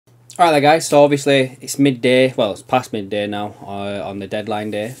Alright there guys, so obviously it's midday, well it's past midday now on the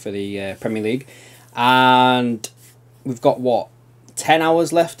deadline day for the Premier League, and we've got what, 10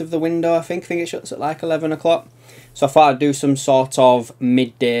 hours left of the window. I think it shuts at like 11 o'clock, so I thought I'd do some sort of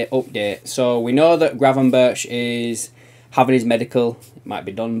midday update. So we know that Gravenberch is having his medical, it might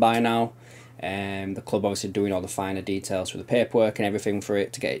be done by now. The club obviously doing all the finer details for the paperwork and everything for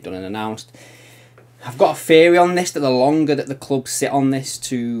it to get it done and announced. I've got a theory on this, that the longer that the club sit on this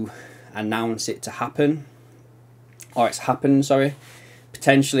to announce it to happen, or it's happened, sorry,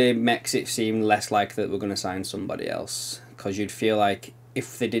 potentially makes it seem less likely that we're going to sign somebody else. Because you'd feel like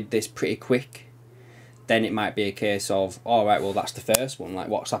if they did this pretty quick, then it might be a case of, alright, well that's the first one, like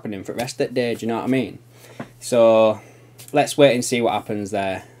what's happening for the rest of that day, do you know what I mean? So let's wait and see what happens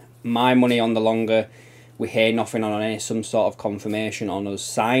there. My money on the longer we hear nothing on any some sort of confirmation on us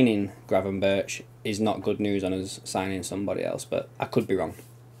signing Gravenberch is not good news on us signing somebody else, but I could be wrong.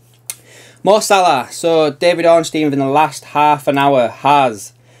 Mo Salah. So David Ornstein within the last half an hour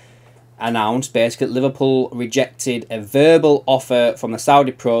has announced basically that Liverpool rejected a verbal offer from the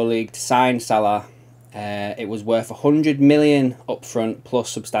Saudi Pro League to sign Salah. It was worth 100 million upfront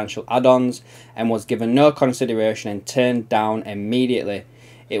plus substantial add-ons and was given no consideration and turned down immediately.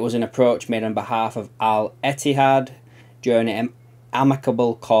 It was an approach made on behalf of Al Ittihad during an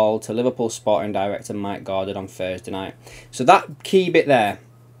amicable call to Liverpool sporting director Mike Gordon on Thursday night. So that key bit there,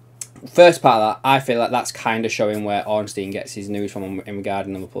 first part of that, I feel like that's kind of showing where Ornstein gets his news from in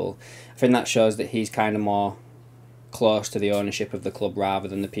regarding Liverpool. I think that shows that he's kind of more close to the ownership of the club rather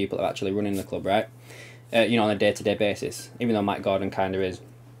than the people that are actually running the club, right? You know, on a day-to-day basis, even though Mike Gordon kind of is.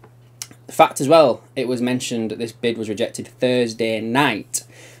 The fact as well, it was mentioned that this bid was rejected Thursday night,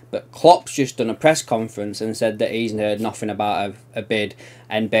 but Klopp's just done a press conference and said that he's heard nothing about a bid,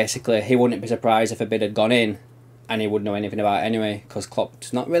 and basically he wouldn't be surprised if a bid had gone in and he wouldn't know anything about it anyway, because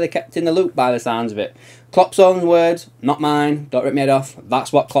Klopp's not really kept in the loop by the sounds of it. Klopp's own words, not mine, don't rip me head off.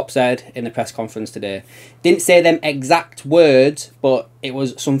 That's what Klopp said in the press conference today. Didn't say them exact words, but it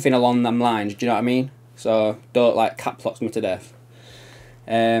was something along them lines, do you know what I mean? So don't like caps lock me to death.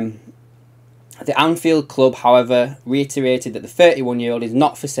 The Anfield club, however, reiterated that the 31-year-old is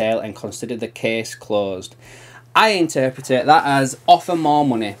not for sale and considered the case closed. I interpret that as offer more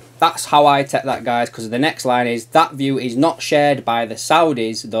money. That's how I take that, guys, because the next line is, that view is not shared by the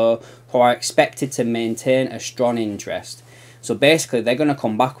Saudis, though, who are expected to maintain a strong interest. So basically, they're going to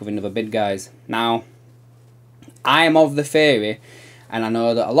come back with another bid, guys. Now, I am of the theory, and I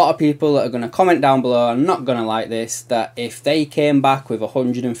know that a lot of people that are going to comment down below are not going to like this, that if they came back with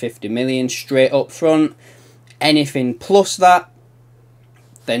 150 million straight up front, anything plus that,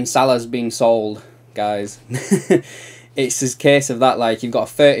 then Salah's been sold, guys. It's a case of that, like, you've got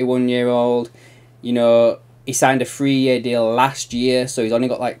a 31-year-old, you know, he signed a 3-year deal last year, so he's only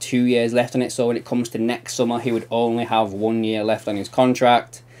got like 2 years left on it, so when it comes to next summer, he would only have 1 year left on his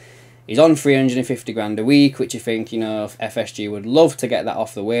contract. He's on 350 grand a week, which you think, you know, FSG would love to get that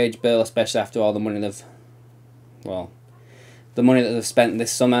off the wage bill, especially after all the money they've, well, the money that they've spent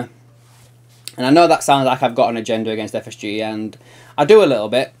this summer. And I know that sounds like I've got an agenda against FSG, and I do a little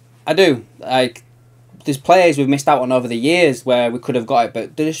bit. I do. Like, there's players we've missed out on over the years where we could have got it,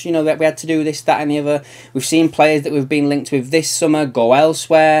 but there's, you know, that we had to do this, that, and the other. We've seen players that we've been linked with this summer go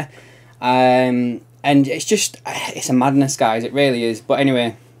elsewhere, and it's just, it's a madness, guys. It really is. But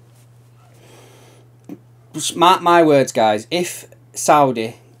anyway, mark my words, guys. If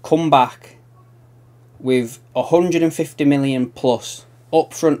Saudi come back with 150 million plus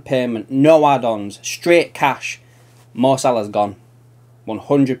upfront payment, no add-ons, straight cash, Mo Salah's gone,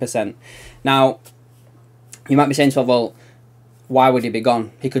 100%. Now, you might be saying to yourself, well, why would he be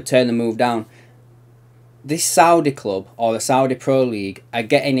gone? He could turn the move down. This Saudi club or the Saudi Pro League are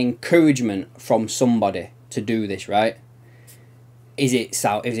getting encouragement from somebody to do this, right? Is it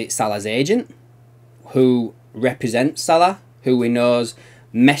Salah's agent, who represents Salah, who we know's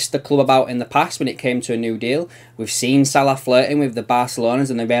messed the club about in the past when it came to a new deal? We've seen Salah flirting with the Barcelonas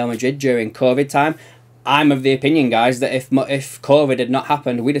and the Real Madrid during COVID time. I'm of the opinion, guys, that if COVID had not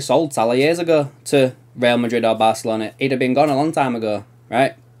happened, we'd have sold Salah years ago to Real Madrid or Barcelona. He'd have been gone a long time ago,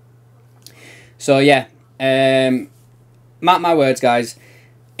 right? So yeah, mark my words, guys.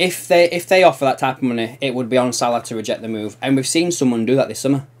 If they offer that type of money, it would be on Salah to reject the move, and we've seen someone do that this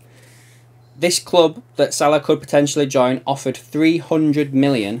summer. This club that Salah could potentially join offered 300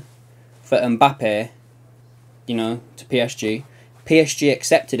 million for Mbappe, you know, to PSG. PSG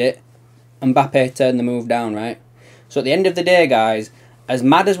accepted it. Mbappe turned the move down, right? So at the end of the day, guys, as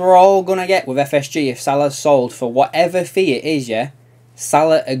mad as we're all going to get with FSG if Salah's sold for whatever fee it is, yeah,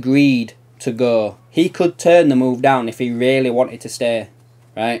 Salah agreed to go. He could turn the move down if he really wanted to stay,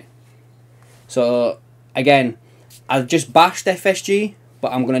 right? So again, I've just bashed FSG,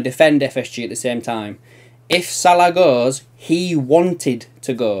 but I'm going to defend FSG at the same time. If Salah goes, he wanted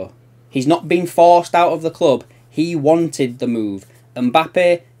to go. He's not been forced out of the club. He wanted the move.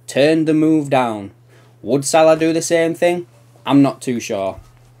 Mbappe turned the move down. Would Salah do the same thing? I'm not too sure.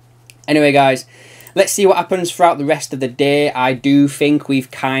 Anyway, guys, let's see what happens throughout the rest of the day. I do think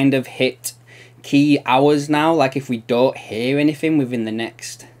we've kind of hit key hours now. Like, if we don't hear anything within the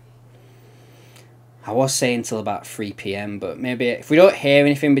next... I was saying till about 3 PM, but maybe if we don't hear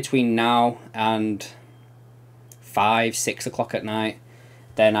anything between now and 5, 6 o'clock at night,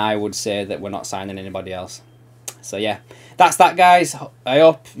 then I would say that we're not signing anybody else. So yeah, that's that, guys. I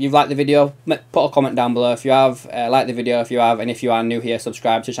hope you've liked the video. Put a comment down below if you have. Like the video if you have, and if you are new here,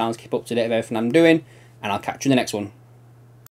 subscribe to the channel to keep up to date with everything I'm doing, and I'll catch you in the next one.